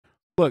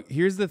Look,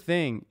 here's the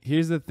thing.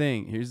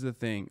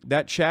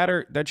 That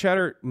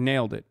chatter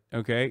nailed it,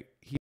 okay?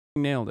 He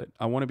nailed it.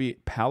 I want to be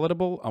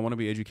palatable, I want to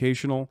be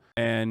educational,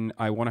 and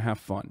I want to have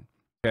fun,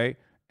 okay?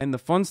 And the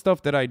fun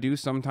stuff that I do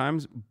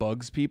sometimes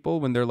bugs people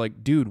when they're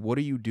like, dude, what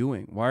are you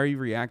doing? Why are you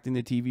reacting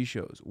to TV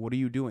shows? What are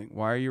you doing?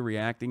 Why are you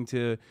reacting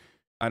to,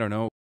 I don't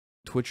know,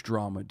 Twitch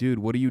drama? Dude,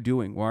 what are you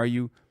doing? Why are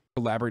you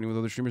collaborating with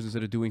other streamers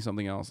instead of doing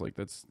something else like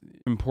that's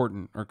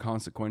important or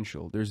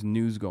consequential? There's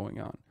news going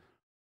on.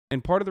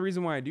 And part of the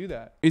reason why I do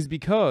that is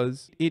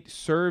because it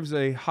serves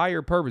a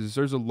higher purpose. It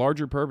serves a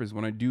larger purpose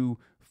when I do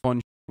fun,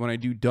 when I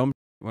do dumb,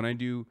 when I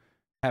do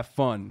have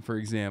fun, for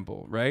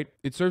example, right?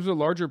 It serves a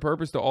larger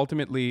purpose to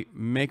ultimately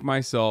make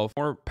myself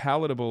more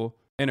palatable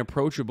and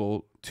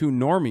approachable to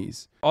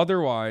normies.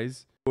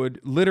 Otherwise, would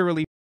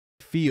literally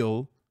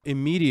feel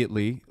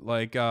immediately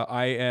like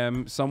I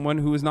am someone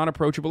who is not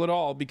approachable at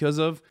all because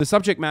of the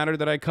subject matter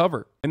that I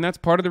cover. And that's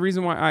part of the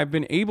reason why I've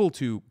been able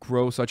to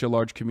grow such a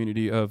large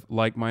community of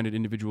like-minded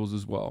individuals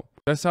as well.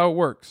 That's how it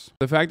works.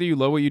 The fact that you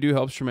love what you do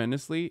helps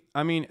tremendously.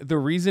 I mean, the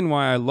reason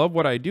why I love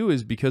what I do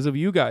is because of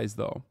you guys,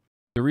 though.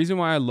 The reason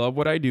why I love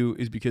what I do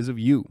is because of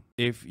you.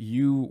 If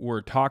you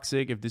were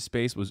toxic, if this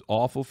space was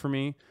awful for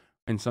me,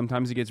 and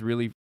sometimes it gets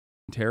really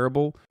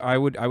terrible, I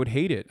would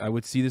hate it. I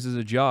would see this as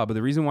a job. But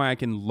the reason why I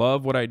can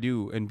love what I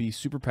do and be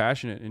super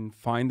passionate and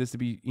find this to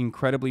be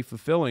incredibly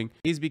fulfilling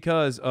is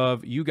because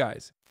of you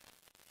guys.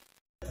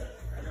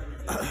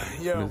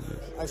 Yo,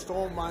 I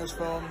stole Maya's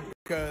phone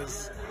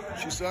because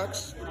she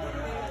sucks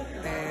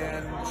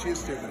and she is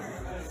stupid.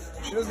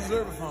 She doesn't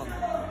deserve a phone.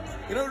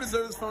 You know who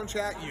deserves this phone,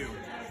 chat? You.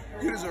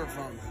 You deserve a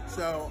phone.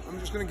 So I'm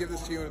just gonna give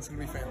this to you and it's gonna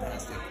be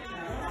fantastic.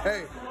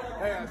 Hey,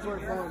 I stole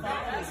your phone.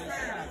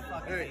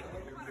 Hey.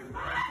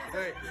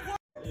 Hey.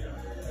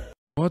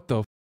 What the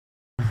f?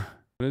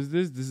 What is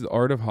this? This is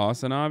Art of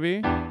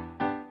HasanAbi?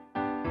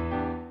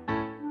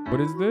 What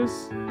is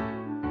this?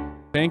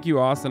 Thank you,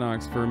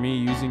 Asanox, for me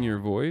using your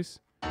voice.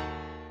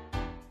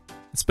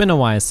 It's been a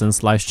while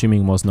since live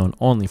streaming was known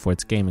only for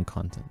its gaming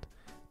content.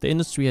 The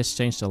industry has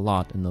changed a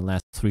lot in the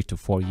last 3 to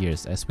 4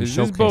 years, as we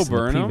showcased in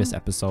the previous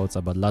episodes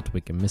about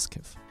Ludwig and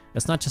Miskiff.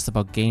 It's not just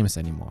about games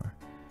anymore.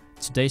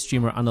 Today's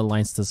streamer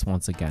underlines this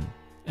once again.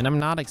 And I'm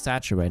not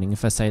exaggerating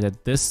if I say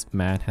that this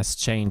man has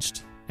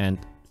changed and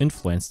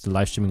influenced the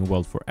live streaming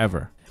world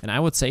forever. And I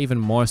would say even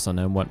more so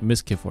than what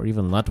Miskiff or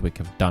even Ludwig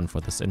have done for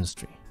this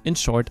industry. In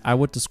short, I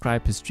would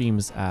describe his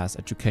streams as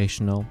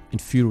educational,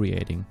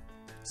 infuriating,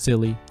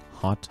 silly,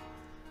 hot,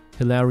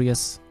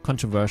 hilarious,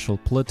 controversial,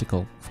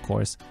 political, of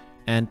course,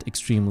 and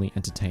extremely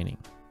entertaining.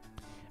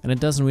 And it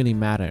doesn't really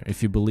matter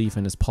if you believe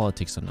in his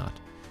politics or not.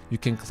 You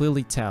can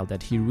clearly tell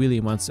that he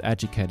really wants to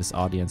educate his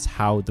audience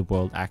how the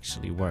world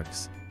actually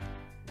works.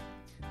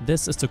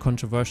 This is the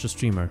controversial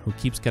streamer who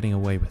keeps getting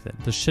away with it.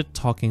 The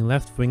shit-talking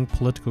left-wing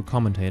political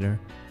commentator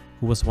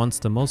who was once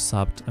the most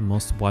subbed and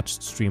most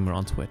watched streamer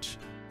on Twitch.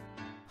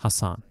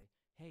 Hasan.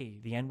 Hey,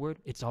 the N-word,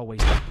 it's always...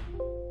 What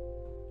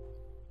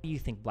do you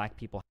think black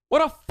people...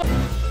 What a f...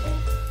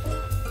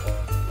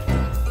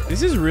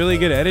 This is really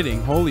good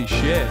editing. Holy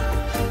shit.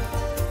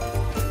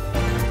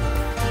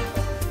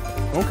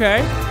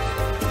 Okay.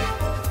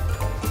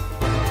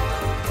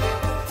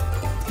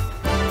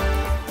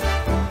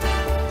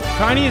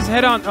 Tiny his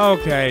head on.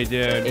 Okay,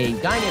 dude. A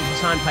guy named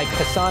Hasan Piker.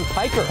 Hasan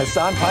Piker.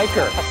 Hasan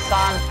Piker.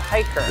 Hasan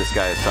Piker. This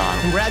guy Hasan.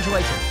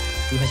 Congratulations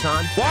to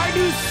Hasan. Why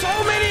do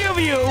so many of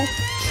you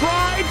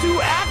try to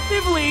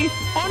actively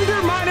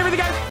undermine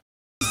everything I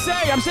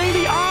say? I'm saying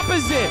the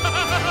opposite.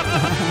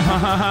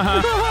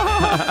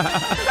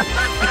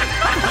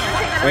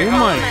 Oh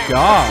my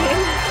god.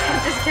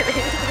 I'm just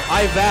kidding.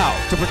 I vow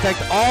to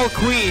protect all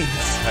queens.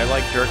 I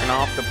like jerking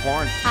off to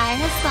porn. Hi,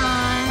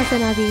 Hasan.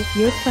 HasanAbi,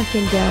 you're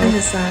fucking dope.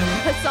 Hasan.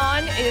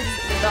 Hasan is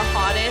the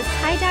hottest.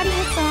 Hi, Daddy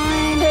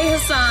Hasan. Hey,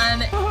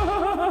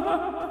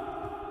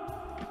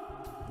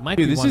 Hasan.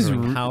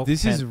 Dude,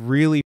 this is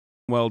really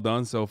well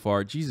done so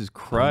far. Jesus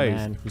Christ. A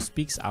man who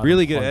speaks out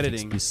really of good politics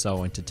editing. Be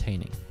so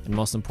entertaining. And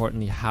most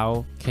importantly,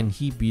 how can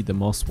he be the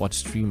most watched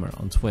streamer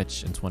on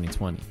Twitch in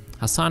 2020?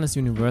 Hasan is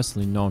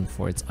universally known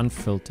for its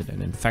unfiltered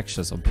and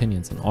infectious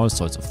opinions on all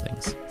sorts of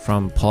things,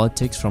 from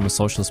politics from a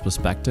socialist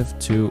perspective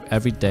to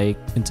everyday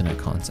internet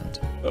content.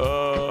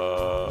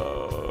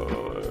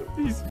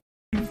 He's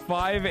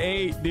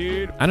 5'8",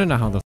 dude. I don't know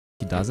how the f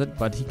he does it,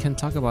 but he can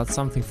talk about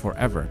something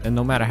forever, and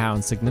no matter how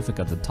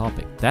insignificant the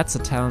topic. That's a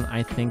talent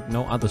I think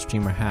no other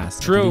streamer has,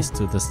 True. at least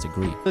to this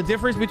degree. The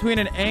difference between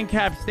an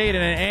ANCAP state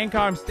and an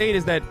ANCOM state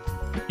is that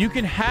you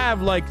can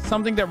have like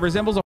something that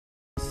resembles a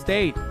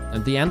state.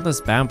 And the endless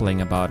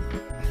babbling about,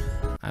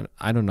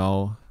 I don't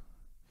know,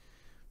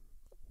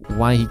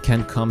 why he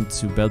can't come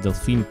to Belle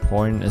Delphine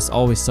porn is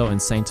always so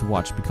insane to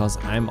watch, because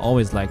I'm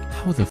always like,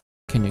 how the f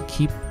can you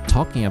keep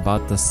talking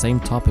about the same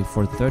topic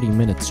for 30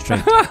 minutes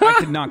straight? I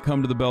could not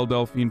come to the Belle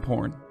Delphine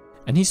porn.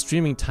 And his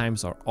streaming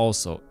times are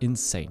also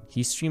insane.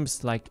 He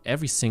streams like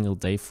every single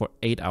day for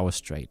 8 hours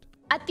straight.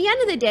 At the end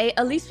of the day,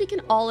 at least we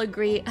can all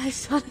agree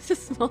Hasan is a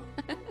small...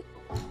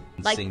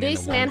 Like,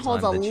 this man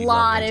holds a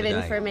lot of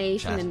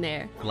information in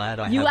there.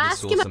 You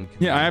ask him.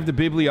 Yeah, I have the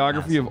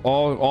bibliography of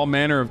all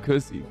manner of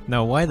pussy.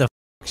 Now, why the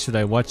f should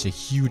I watch a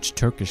huge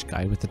Turkish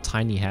guy with a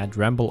tiny head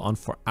ramble on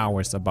for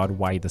hours about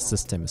why the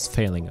system is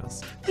failing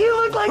us? You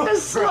look like the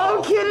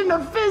slow kid in the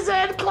phys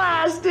ed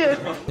class,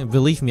 dude.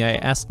 Believe me, I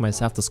ask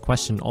myself this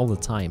question all the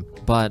time,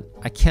 but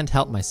I can't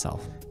help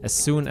myself. As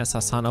soon as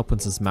Hasan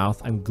opens his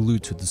mouth, I'm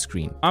glued to the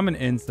screen. I'm an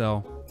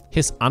incel.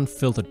 His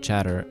unfiltered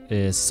chatter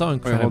is so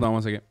incredible. Wait, hold on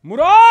one second.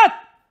 Murad!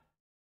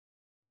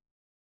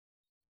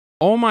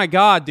 Oh my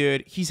god,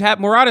 dude.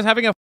 Murad is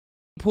having a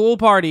pool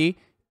party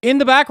in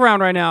the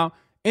background right now,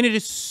 and it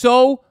is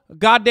so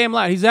goddamn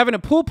loud. He's having a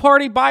pool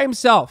party by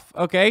himself,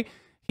 okay?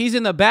 He's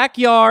in the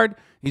backyard.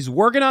 He's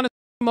working on a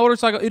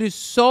motorcycle. It is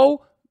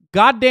so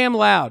goddamn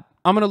loud.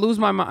 I'm going to lose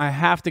my mind. I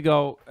have to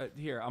go.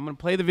 Here, I'm going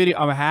to play the video.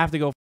 I'm going to have to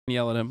go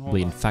yell at him.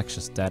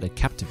 Infectious that it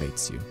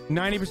captivates you.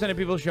 90% of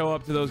people show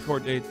up to those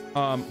court dates,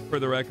 for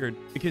the record,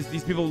 because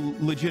these people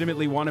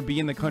legitimately want to be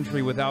in the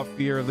country without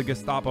fear of the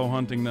Gestapo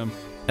hunting them.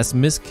 As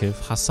Miskiv,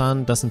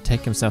 Hasan doesn't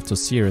take himself too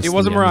seriously. It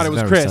wasn't Murad, it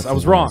was Chris. I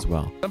was wrong. As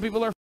well. Some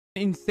people are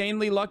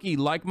insanely lucky,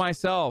 like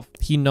myself.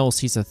 He knows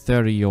he's a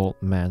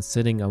 30-year-old man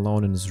sitting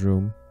alone in his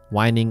room,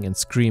 whining and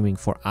screaming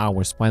for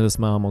hours while his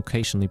mom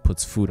occasionally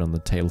puts food on the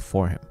table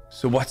for him.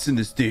 So what's in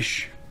this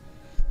dish?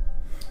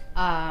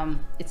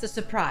 It's a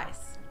surprise.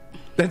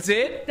 That's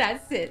it?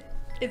 That's it.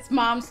 It's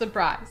mom's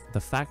surprise. The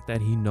fact that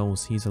he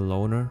knows he's a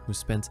loner who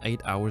spends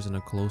 8 hours in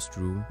a closed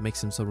room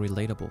makes him so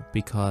relatable,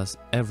 because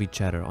every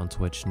chatter on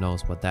Twitch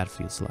knows what that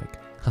feels like.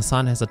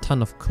 Hasan has a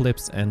ton of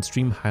clips and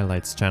stream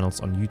highlights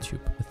channels on YouTube.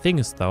 The thing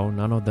is though,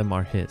 none of them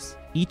are his.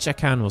 Each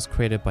account was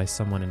created by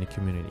someone in the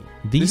community.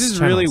 This is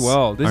really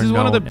well. This is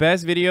one of the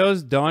best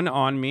videos done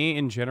on me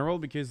in general,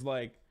 because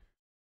like,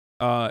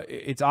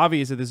 it's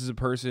obvious that this is a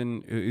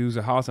person who's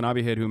a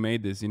HasanAbi head who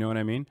made this, you know what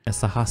I mean? As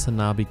the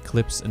HasanAbi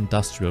Clips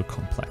industrial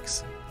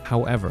complex.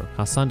 However,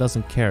 Hasan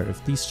doesn't care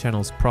if these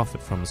channels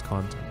profit from his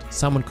content.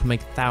 Someone could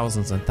make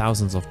thousands and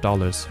thousands of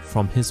dollars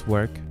from his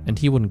work, and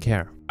he wouldn't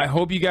care. I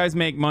hope you guys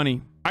make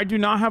money. I do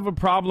not have a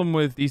problem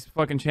with these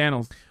fucking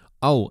channels.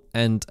 Oh,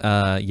 and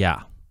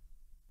yeah.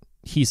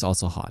 He's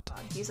also hot.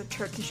 He's a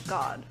Turkish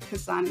god.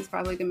 Hasan is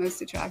probably the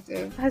most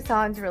attractive.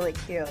 Hasan's really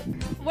cute.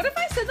 What if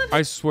I said that?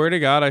 I swear to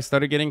God, I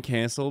started getting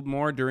canceled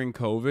more during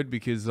COVID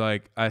because,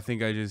 like, I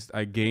think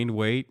I gained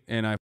weight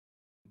and I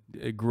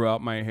grew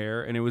out my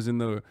hair, and it was in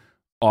the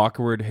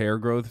awkward hair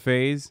growth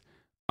phase.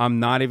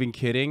 I'm not even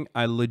kidding.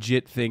 I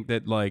legit think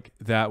that, like,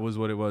 that was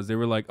what it was. They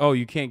were like, oh,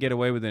 you can't get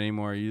away with it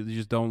anymore. You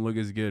just don't look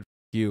as good.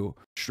 You.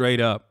 Straight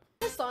up.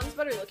 Hasan's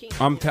better looking.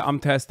 I'm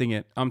testing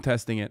it. I'm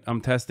testing it. I'm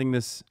testing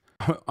this.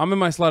 I'm in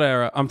my slut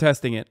era. I'm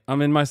testing it.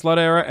 I'm in my slut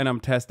era and I'm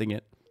testing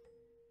it.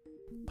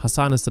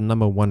 Hasan is the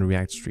 #1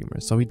 React streamer,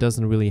 so he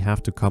doesn't really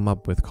have to come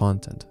up with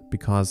content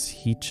because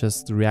he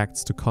just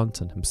reacts to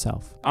content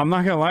himself. I'm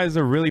not gonna lie, this is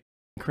a really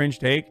cringe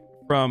take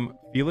from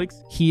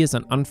Felix. He is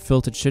an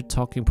unfiltered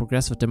shit-talking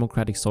progressive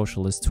democratic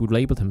socialist who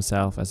labeled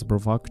himself as a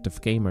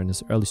provocative gamer in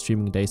his early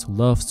streaming days who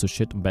loves to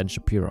shit on Ben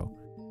Shapiro.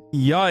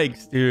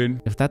 Yikes,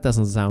 dude. If that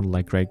doesn't sound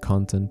like great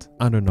content,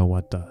 I don't know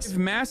what does. If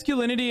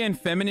masculinity and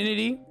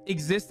femininity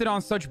existed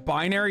on such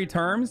binary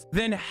terms,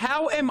 then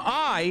how am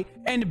I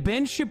and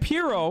Ben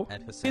Shapiro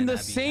in the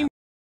same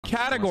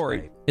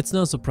category? It's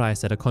no surprise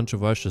that a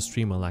controversial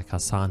streamer like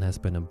Hasan has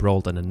been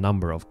embroiled in a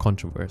number of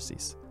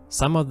controversies.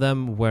 Some of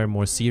them were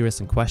more serious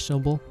and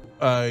questionable.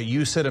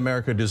 You said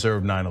America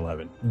deserved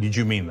 9/11. Did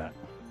you mean that?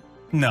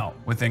 No.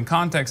 Within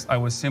context, I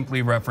was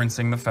simply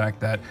referencing the fact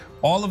that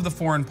all of the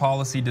foreign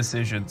policy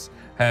decisions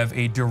have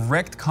a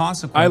direct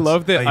consequence. I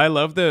love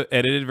the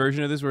edited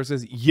version of this where it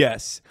says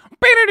yes.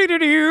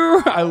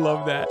 I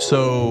love that.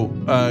 So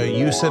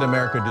you said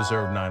America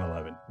deserved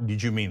 9/11.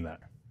 Did you mean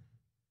that?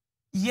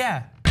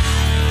 Yeah.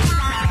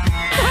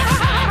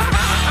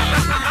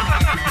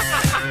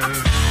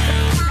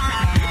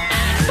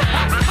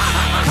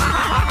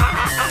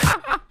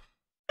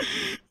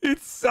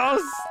 It's so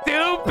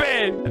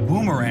stupid. A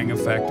boomerang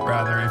effect,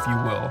 rather, if you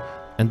will.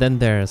 And then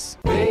there's...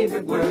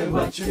 Favorite word,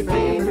 what's your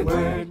favorite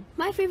word?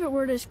 My favorite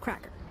word is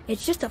cracker.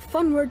 It's just a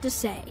fun word to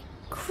say.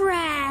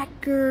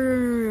 Cracker.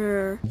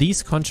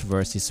 These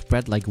controversies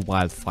spread like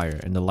wildfire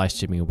in the live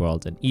streaming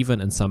world and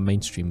even in some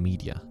mainstream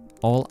media.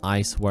 All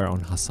eyes were on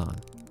Hasan.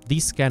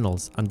 These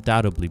scandals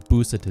undoubtedly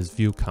boosted his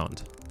view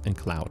count and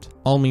clout.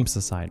 All memes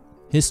aside,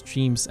 his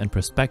streams and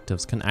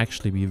perspectives can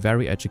actually be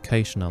very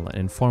educational and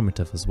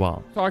informative as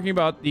well. Talking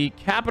about the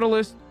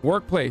capitalist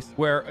workplace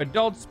where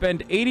adults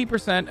spend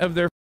 80% of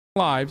their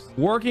lives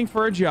working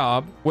for a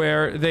job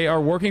where they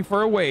are working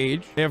for a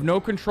wage. They have no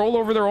control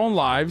over their own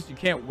lives. You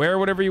can't wear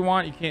whatever you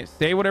want. You can't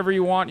say whatever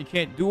you want. You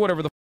can't do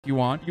whatever the you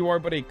want. You are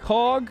but a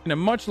cog in a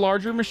much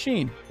larger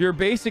machine. You're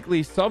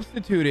basically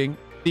substituting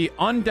the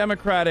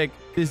undemocratic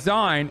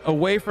design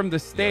away from the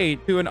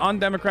state to an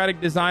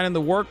undemocratic design in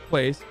the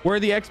workplace where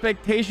the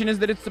expectation is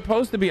that it's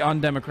supposed to be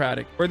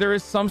undemocratic, where there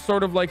is some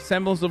sort of like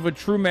semblance of a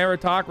true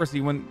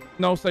meritocracy when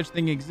no such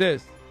thing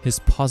exists. His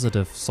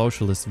positive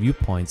socialist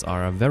viewpoints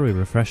are a very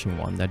refreshing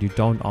one that you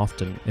don't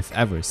often, if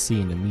ever,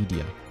 see in the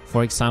media.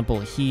 For example,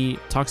 he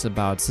talks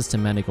about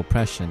systematic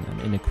oppression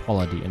and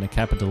inequality in a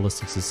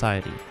capitalistic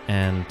society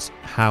and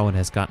how it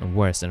has gotten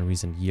worse in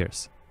recent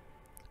years.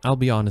 I'll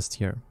be honest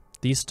here,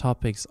 these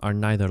topics are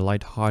neither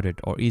lighthearted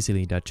or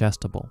easily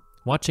digestible.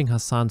 Watching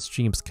Hasan's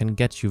streams can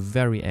get you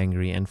very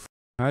angry and...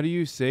 How do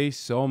you say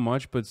so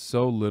much but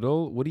so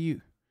little? What do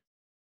you...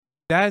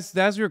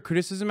 That's your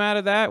criticism out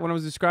of that when I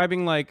was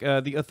describing like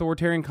the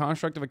authoritarian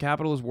construct of a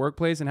capitalist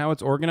workplace and how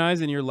it's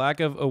organized and your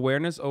lack of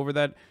awareness over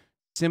that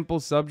simple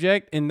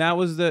subject, and that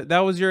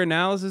was your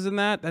analysis in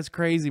that? That's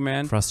crazy,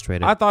 man.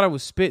 Frustrated. I thought I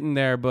was spitting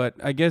there, but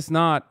I guess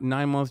not.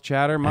 9-month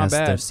chatter, my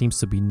bad. There seems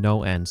to be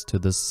no end to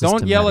this.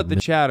 Don't yell at the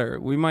chatter.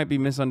 We might be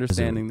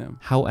misunderstanding them.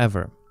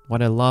 However,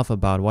 what I love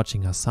about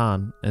watching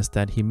Hasan is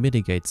that he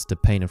mitigates the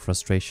pain and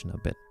frustration a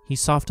bit. He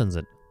softens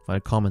it while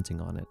commenting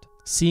on it.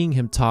 Seeing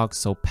him talk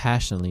so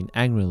passionately and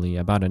angrily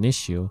about an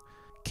issue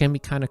can be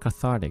kind of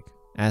cathartic,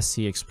 as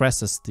he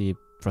expresses the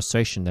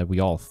frustration that we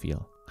all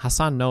feel.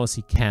 Hasan knows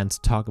he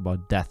can't talk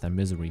about death and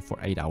misery for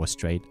 8 hours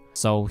straight,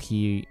 so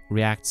he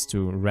reacts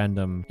to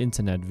random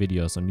internet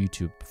videos on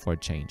YouTube for a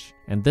change.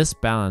 And this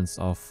balance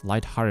of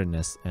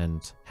lightheartedness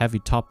and heavy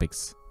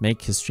topics make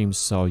his streams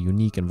so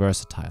unique and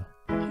versatile.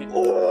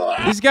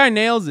 This guy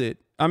nails it.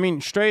 I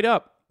mean, straight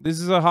up. This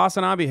is a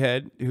HasanAbi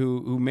head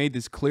who made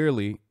this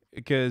clearly,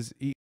 because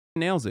he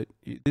nails it.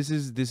 This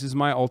is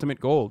my ultimate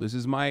goal. This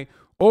is my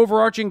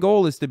overarching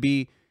goal, is to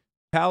be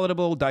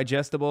palatable,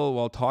 digestible,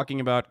 while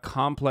talking about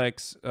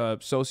complex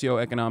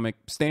socioeconomic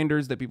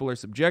standards that people are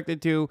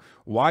subjected to,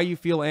 why you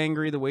feel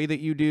angry the way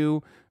that you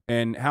do,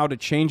 and how to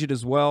change it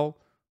as well.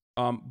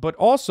 But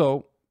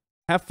also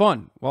have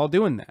fun while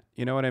doing that.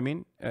 You know what I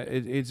mean?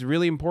 It's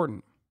really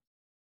important.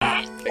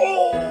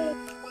 Oh,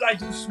 I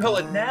do smell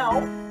it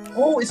now.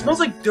 Oh, it smells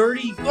like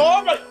dirty.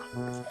 Oh my.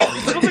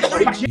 It smells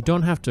like dirty. You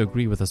don't have to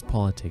agree with his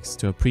politics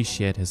to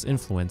appreciate his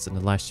influence in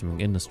the live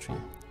streaming industry.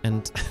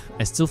 And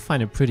I still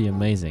find it pretty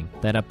amazing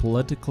that a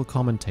political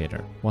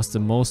commentator was the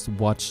most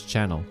watched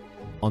channel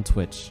on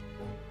Twitch,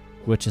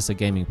 which is a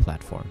gaming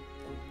platform.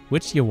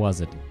 Which year was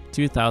it?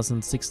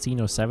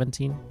 2016 or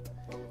 17?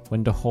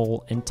 When the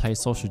whole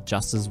anti-social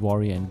justice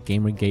warrior and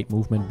Gamergate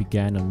movement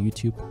began on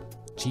YouTube?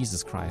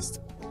 Jesus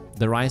Christ.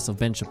 The rise of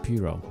Ben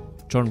Shapiro,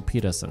 Jordan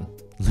Peterson,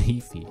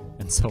 Leafy,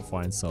 and so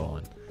far and so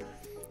on.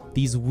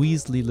 These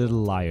weaselly little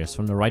liars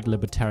from the right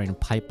libertarian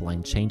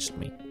pipeline changed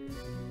me.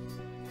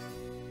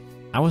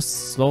 I was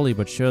slowly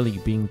but surely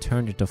being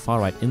turned into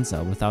far-right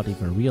incel without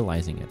even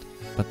realizing it.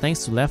 But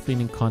thanks to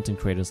left-leaning content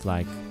creators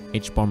like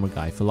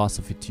HBomberGuy,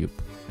 PhilosophyTube,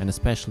 and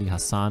especially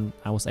Hasan,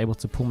 I was able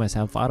to pull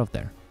myself out of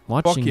there.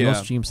 Watching your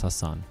streams,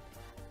 Hasan,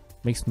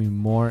 makes me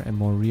more and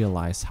more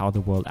realize how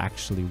the world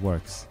actually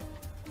works.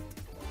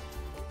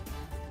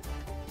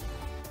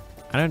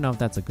 I don't know if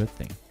that's a good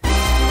thing.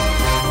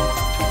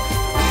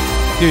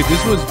 Dude,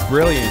 this was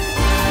brilliant.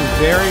 It was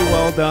very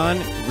well done.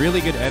 Really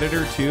good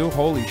editor too.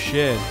 Holy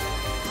shit.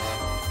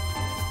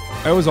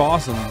 That was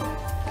awesome.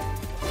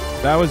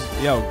 That was,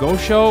 yo, go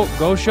show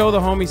the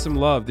homie some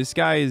love. This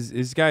guy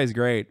is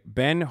great.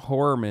 Ben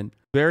Hoerman.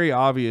 Very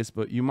obvious,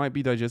 but you might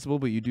be digestible,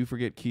 but you do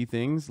forget key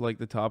things like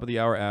the top of the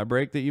hour ad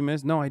break that you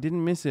missed. No, I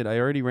didn't miss it. I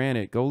already ran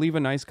it. Go leave a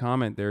nice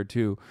comment there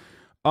too.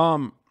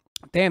 Damn,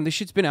 this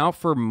shit's been out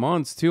for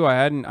months too. I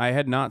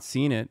had not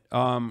seen it.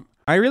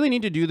 I really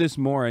need to do this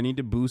more. I need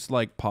to boost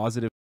like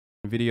positive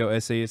video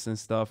essayists and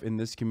stuff in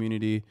this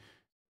community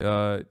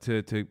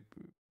to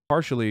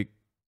partially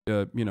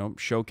you know,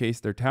 showcase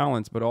their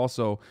talents, but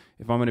also,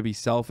 if I'm going to be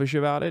selfish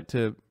about it, to,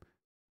 you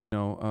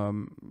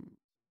know,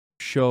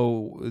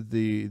 show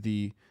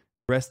the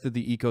rest of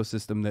the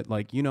ecosystem that,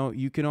 like, you know,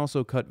 you can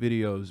also cut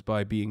videos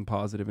by being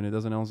positive, and it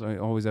doesn't also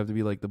always have to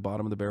be like the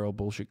bottom of the barrel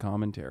bullshit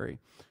commentary.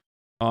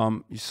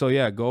 So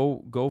yeah,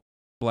 go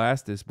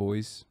blast this,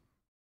 boys.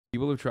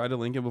 People have tried to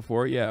link it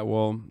before. Yeah,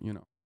 well, you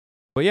know.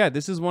 But yeah,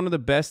 this is one of the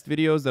best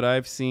videos that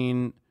I've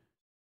seen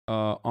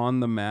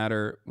on the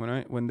matter.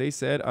 When they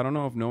said, I don't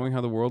know if knowing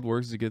how the world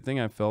works is a good thing,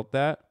 I felt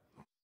that.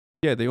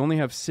 Yeah, they only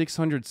have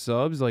 600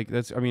 subs. Like,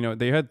 that's, I mean,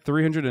 they had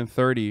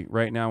 330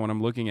 right now when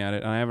I'm looking at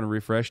it, and I haven't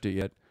refreshed it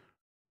yet.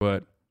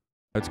 But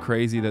that's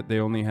crazy that they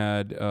only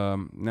had,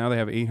 now they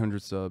have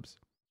 800 subs.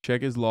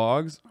 Check his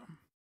logs.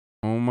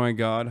 Oh my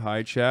God,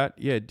 hi chat.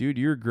 Yeah, dude,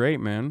 you're great,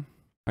 man.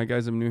 Hi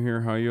guys, I'm new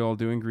here. How you all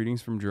doing?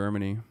 Greetings from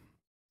Germany.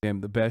 Damn,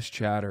 the best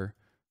chatter.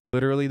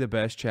 Literally the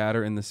best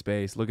chatter in the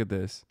space. Look at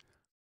this.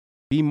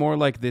 Be more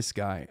like this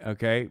guy,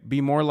 okay? Be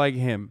more like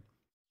him.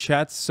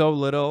 Chats so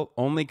little,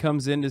 only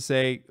comes in to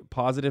say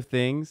positive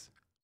things.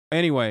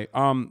 Anyway,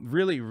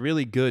 really,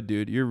 really good,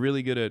 dude. You're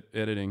really good at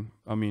editing.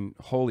 I mean,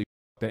 holy,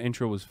 that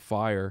intro was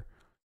fire.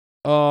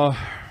 But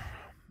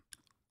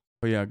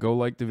yeah, go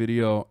like the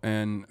video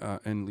and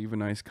leave a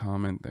nice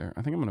comment there.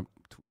 I think I'm gonna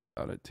tweet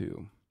about it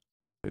too.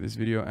 This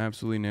video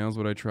absolutely nails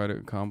what I try to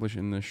accomplish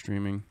in the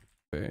streaming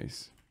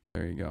space.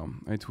 There you go.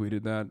 I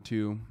tweeted that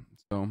too.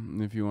 So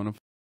if you want to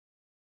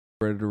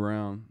spread it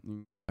around, you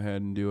can go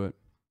ahead and do it.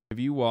 Have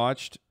you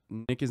watched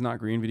Nick is Not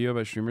Green video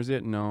about streamers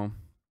yet? No.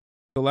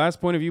 The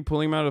last point of you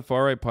pulling him out of the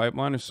far right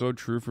pipeline is so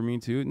true for me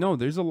too. No,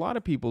 there's a lot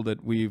of people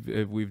that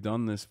we've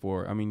done this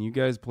for. I mean, you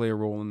guys play a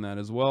role in that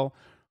as well.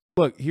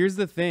 Look, here's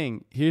the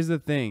thing.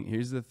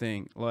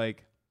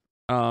 Like,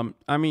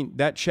 I mean,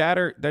 that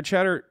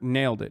chatter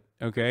nailed it.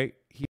 Okay,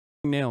 he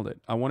nailed it.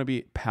 I want to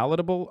be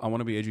palatable. I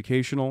want to be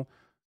educational,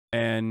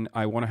 and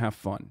I want to have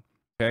fun.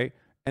 Okay.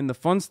 And the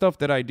fun stuff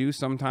that I do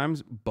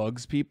sometimes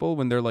bugs people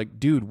when they're like,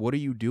 dude, what are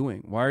you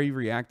doing? Why are you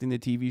reacting to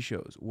TV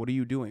shows? What are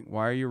you doing?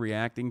 Why are you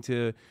reacting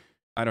to,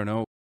 I don't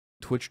know,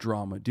 Twitch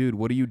drama? Dude,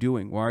 what are you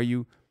doing? Why are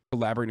you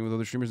collaborating with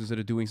other streamers instead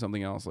of doing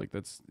something else like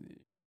that's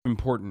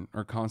important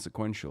or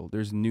consequential?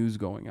 There's news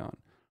going on.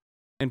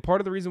 And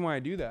part of the reason why I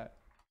do that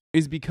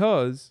is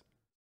because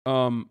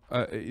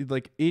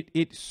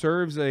it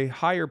serves a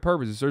higher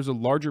purpose. It serves a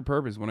larger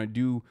purpose when I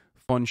do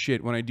fun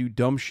shit, when I do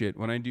dumb shit,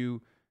 when I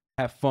do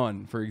have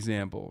fun, for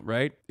example,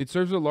 right? It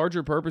serves a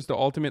larger purpose to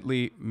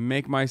ultimately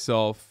make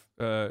myself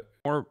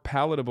more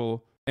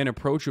palatable and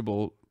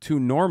approachable to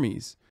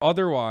normies.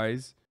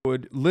 Otherwise,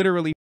 would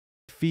literally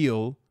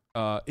feel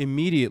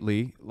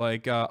immediately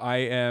like I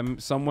am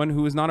someone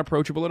who is not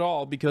approachable at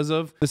all because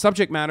of the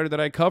subject matter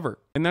that I cover.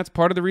 And that's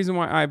part of the reason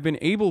why I've been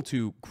able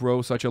to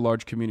grow such a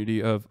large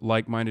community of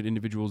like-minded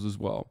individuals as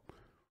well.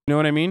 You know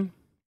what I mean?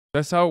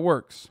 That's how it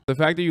works. The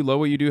fact that you love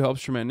what you do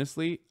helps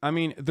tremendously. I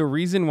mean, the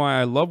reason why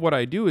I love what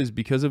I do is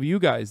because of you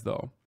guys,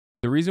 though.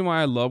 The reason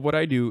why I love what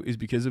I do is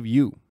because of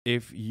you.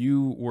 If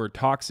you were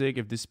toxic,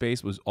 if this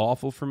space was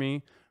awful for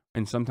me,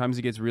 and sometimes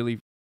it gets really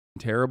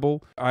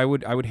terrible, I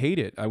would hate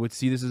it. I would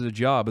see this as a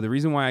job. But the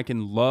reason why I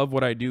can love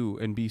what I do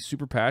and be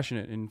super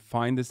passionate and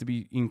find this to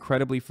be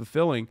incredibly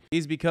fulfilling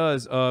is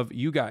because of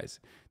you guys.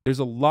 There's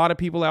a lot of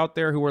people out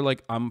there who are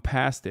like, I'm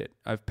past it.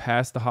 I've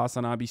passed the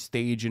HasanAbi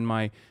stage in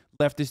my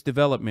leftist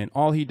development.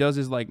 All he does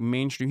is like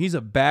mainstream. He's a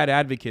bad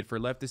advocate for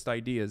leftist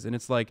ideas. And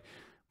it's like,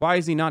 why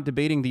is he not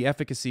debating the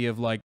efficacy of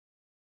like,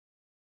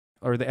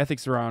 or the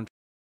ethics around?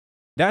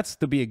 That's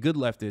to be a good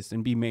leftist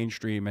and be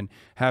mainstream and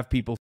have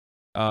people,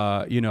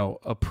 you know,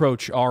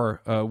 approach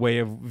our way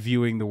of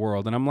viewing the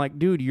world. And I'm like,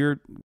 dude,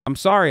 I'm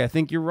sorry. I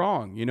think you're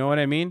wrong. You know what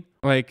I mean?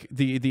 Like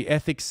the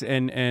ethics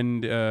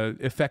and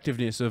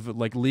effectiveness of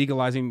like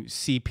legalizing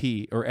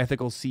CP or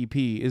ethical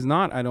CP is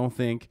not, I don't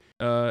think,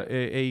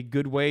 a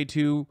good way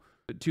to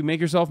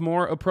make yourself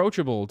more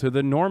approachable to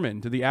the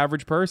Norman, to the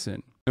average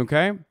person.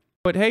 Okay.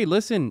 But hey,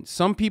 listen,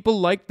 some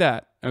people like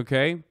that.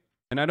 Okay.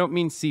 And I don't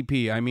mean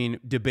CP. I mean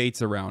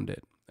debates around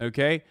it.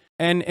 Okay.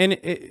 And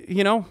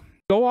you know,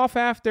 go off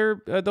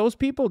after those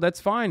people.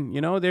 That's fine. You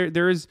know,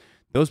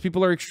 those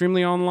people are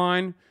extremely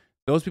online.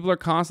 Those people are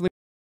constantly,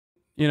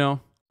 you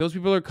know, those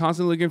people are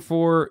constantly looking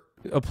for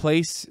a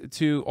place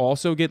to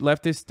also get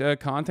leftist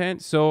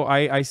content. So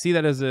I see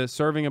that as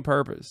serving a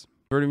purpose.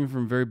 Converting me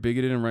from very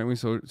bigoted and right-wing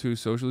to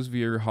socialist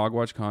via your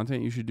hogwash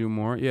content. You should do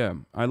more. Yeah,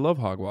 I love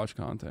hogwash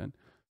content.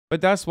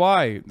 But that's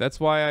why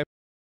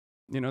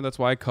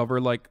I cover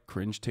like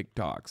cringe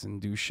TikToks and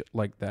do shit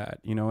like that.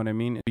 You know what I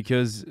mean?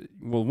 Because,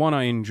 well, one,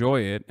 I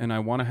enjoy it and I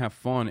want to have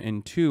fun.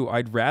 And two,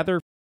 I'd rather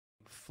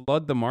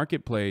flood the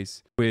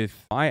marketplace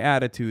with my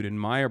attitude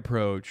and my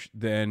approach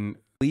than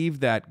leave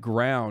that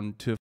ground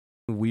to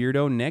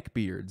weirdo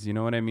neckbeards. You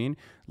know what I mean?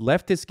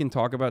 Leftists can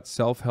talk about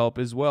self-help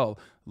as well.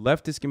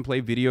 Leftists can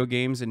play video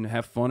games and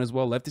have fun as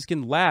well. Leftists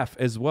can laugh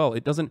as well.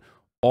 It doesn't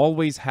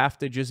always have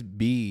to just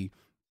be,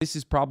 this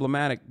is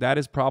problematic, that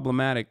is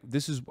problematic,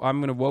 this is, I'm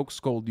going to woke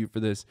scold you for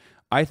this.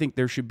 I think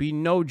there should be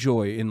no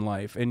joy in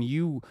life. And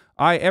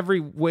every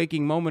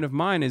waking moment of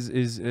mine is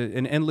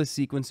an endless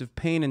sequence of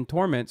pain and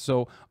torment.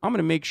 So I'm going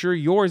to make sure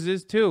yours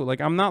is too. Like,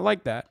 I'm not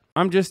like that.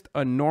 I'm just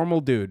a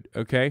normal dude,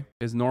 okay?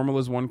 As normal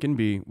as one can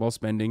be while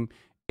spending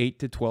 8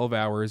 to 12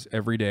 hours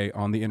every day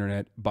on the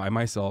internet by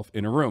myself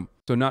in a room.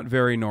 So not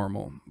very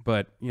normal,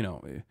 but you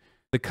know,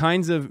 the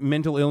kinds of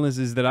mental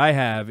illnesses that I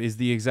have is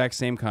the exact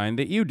same kind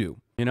that you do,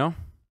 you know?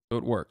 So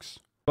it works.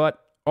 But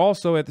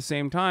also at the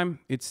same time,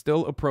 it's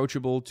still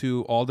approachable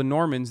to all the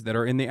Normans that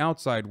are in the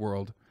outside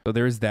world. So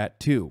there's that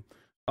too.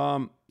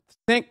 Cool.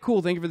 Thank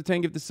you for the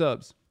 10 gifted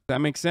subs. Does that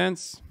make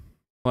sense?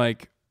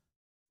 Like,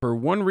 for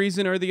one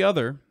reason or the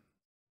other,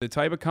 the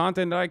type of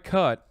content that I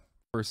cut,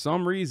 for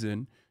some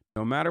reason,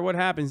 no matter what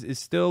happens, is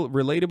still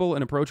relatable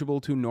and approachable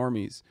to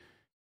normies.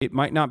 It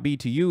might not be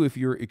to you if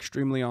you're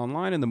extremely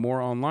online, and the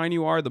more online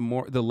you are,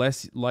 the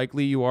less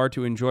likely you are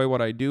to enjoy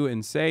what I do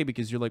and say,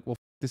 because you're like, well,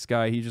 this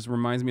guy, he just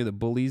reminds me of the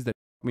bullies that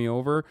me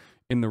over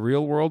in the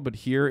real world, but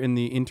here in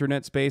the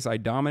internet space, I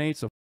dominate,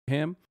 so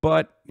him.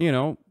 But, you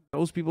know,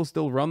 those people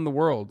still run the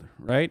world,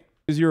 right?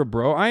 Because you're a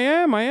bro. I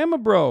am a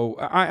bro.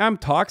 I'm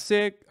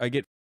toxic. I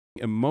get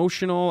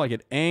emotional. I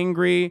get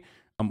angry.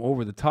 I'm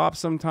over the top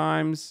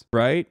sometimes,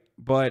 right?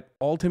 But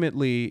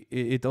ultimately,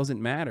 it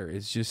doesn't matter.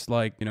 It's just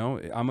like, you know,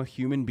 I'm a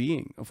human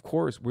being. Of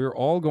course, we're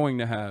all going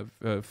to have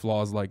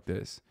flaws like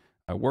this.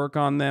 I work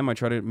on them. I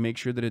try to make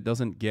sure that it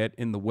doesn't get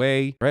in the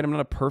way, right? I'm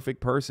not a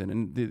perfect person.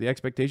 And the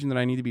expectation that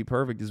I need to be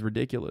perfect is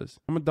ridiculous.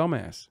 I'm a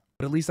dumbass.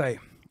 But at least I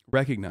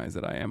recognize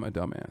that I am a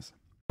dumbass.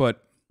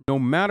 But no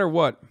matter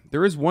what,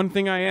 there is one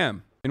thing I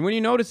am. And when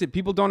you notice it,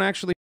 people don't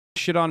actually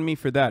shit on me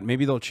for that.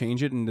 Maybe they'll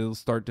change it and they'll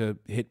start to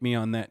hit me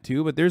on that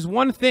too. But there's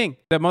one thing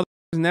that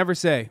motherfuckers never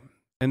say,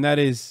 and that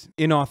is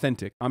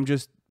inauthentic. I'm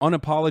just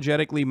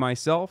unapologetically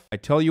myself. I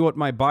tell you what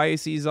my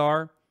biases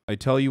are. I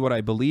tell you what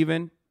I believe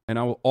in, and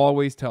I will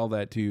always tell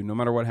that to you, no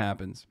matter what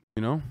happens.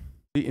 You know?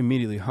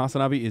 Immediately,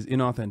 HasanAbi is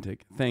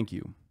inauthentic. Thank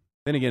you.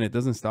 Then again, it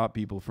doesn't stop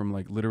people from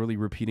like literally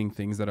repeating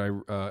things that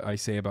I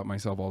say about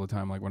myself all the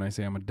time. Like when I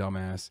say I'm a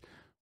dumbass,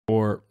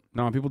 or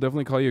no, people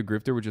definitely call you a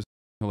grifter, which is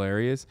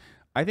hilarious.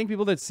 I think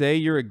people that say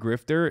you're a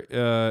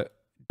grifter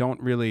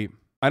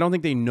I don't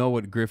think they know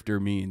what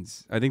grifter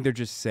means. I think they're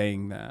just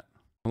saying that.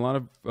 A lot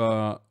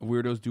of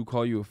weirdos do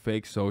call you a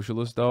fake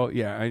socialist, though.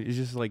 Yeah, it's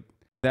just like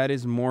that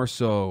is more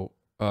so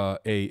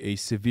a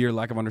severe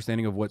lack of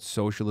understanding of what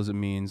socialism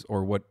means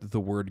or what the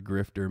word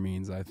grifter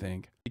means, I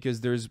think.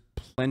 Because there's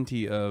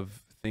plenty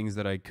of things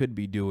that I could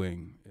be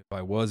doing if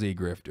I was a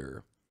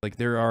grifter. Like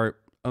there are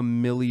a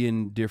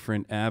million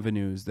different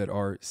avenues that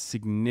are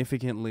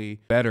significantly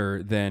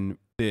better than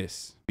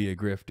this, be a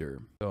grifter.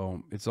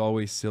 So it's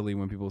always silly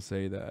when people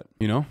say that,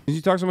 you know? Since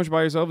you talk so much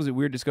by yourself, is it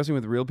weird discussing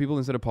with real people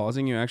instead of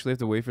pausing? You actually have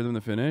to wait for them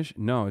to finish?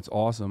 No, it's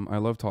awesome. I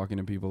love talking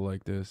to people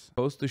like this.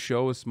 Post to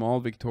show a small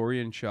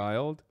Victorian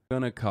child.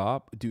 Gonna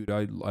cop? Dude,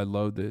 I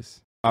love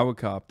this. I would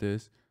cop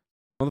this.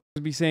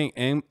 Motherfuckers be saying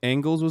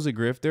Engels was a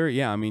grifter?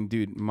 Yeah, I mean,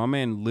 dude, my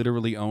man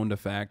literally owned a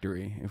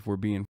factory, if we're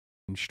being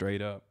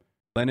straight up.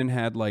 Lenin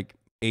had like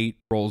 8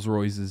 Rolls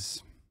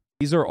Royces.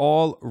 These are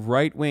all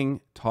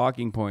right-wing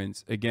talking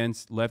points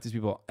against leftist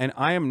people. And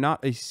I am not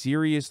a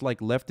serious, like,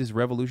 leftist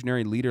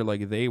revolutionary leader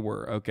like they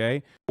were,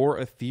 okay? Or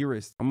a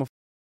theorist. I'm a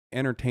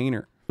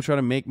entertainer. They'll try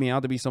to make me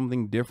out to be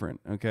something different,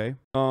 okay?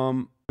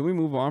 Can we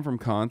move on from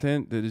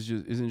content that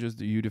isn't just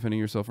you defending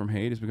yourself from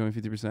hate? It's becoming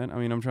 50%. I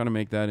mean, I'm trying to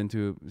make that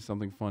into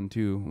something fun,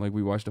 too. Like,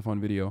 we watched a fun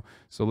video.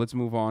 So let's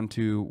move on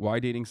to why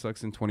dating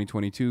sucks in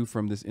 2022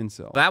 from this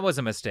incel. That was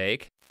a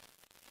mistake.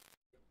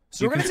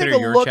 So we're going to take a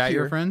look here.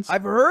 Your friends?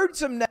 I've heard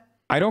some...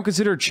 I don't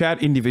consider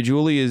chat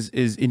individually as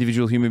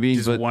individual human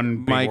beings, just but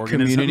my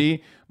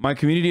community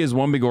is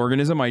one big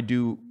organism. I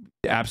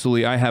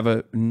have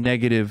a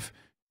negative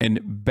and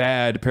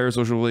bad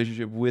parasocial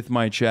relationship with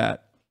my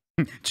chat.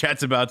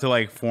 Chat's about to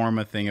like form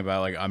a thing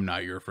about like, I'm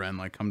not your friend,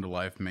 like come to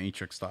life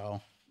Matrix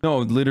style. No,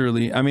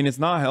 literally. I mean, it's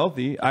not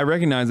healthy. I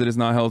recognize that it's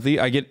not healthy.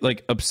 I get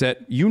like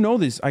upset. You know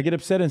this. I get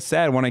upset and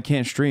sad when I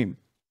can't stream.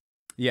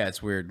 Yeah,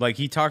 it's weird. Like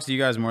he talks to you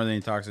guys more than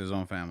he talks to his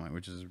own family,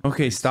 which is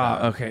okay. Stop.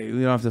 Sad. Okay,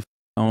 you don't have to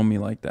own me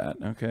like that.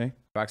 Okay.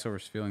 Backs over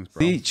his feelings, bro.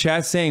 See,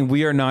 chat's saying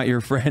we are not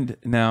your friend.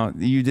 Now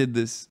you did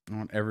this. I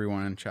want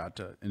everyone in chat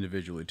to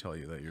individually tell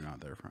you that you're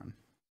not their friend.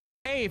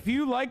 Hey, if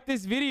you like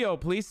this video,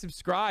 please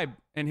subscribe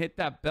and hit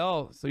that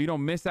bell so you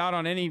don't miss out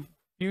on any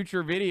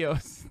future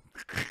videos.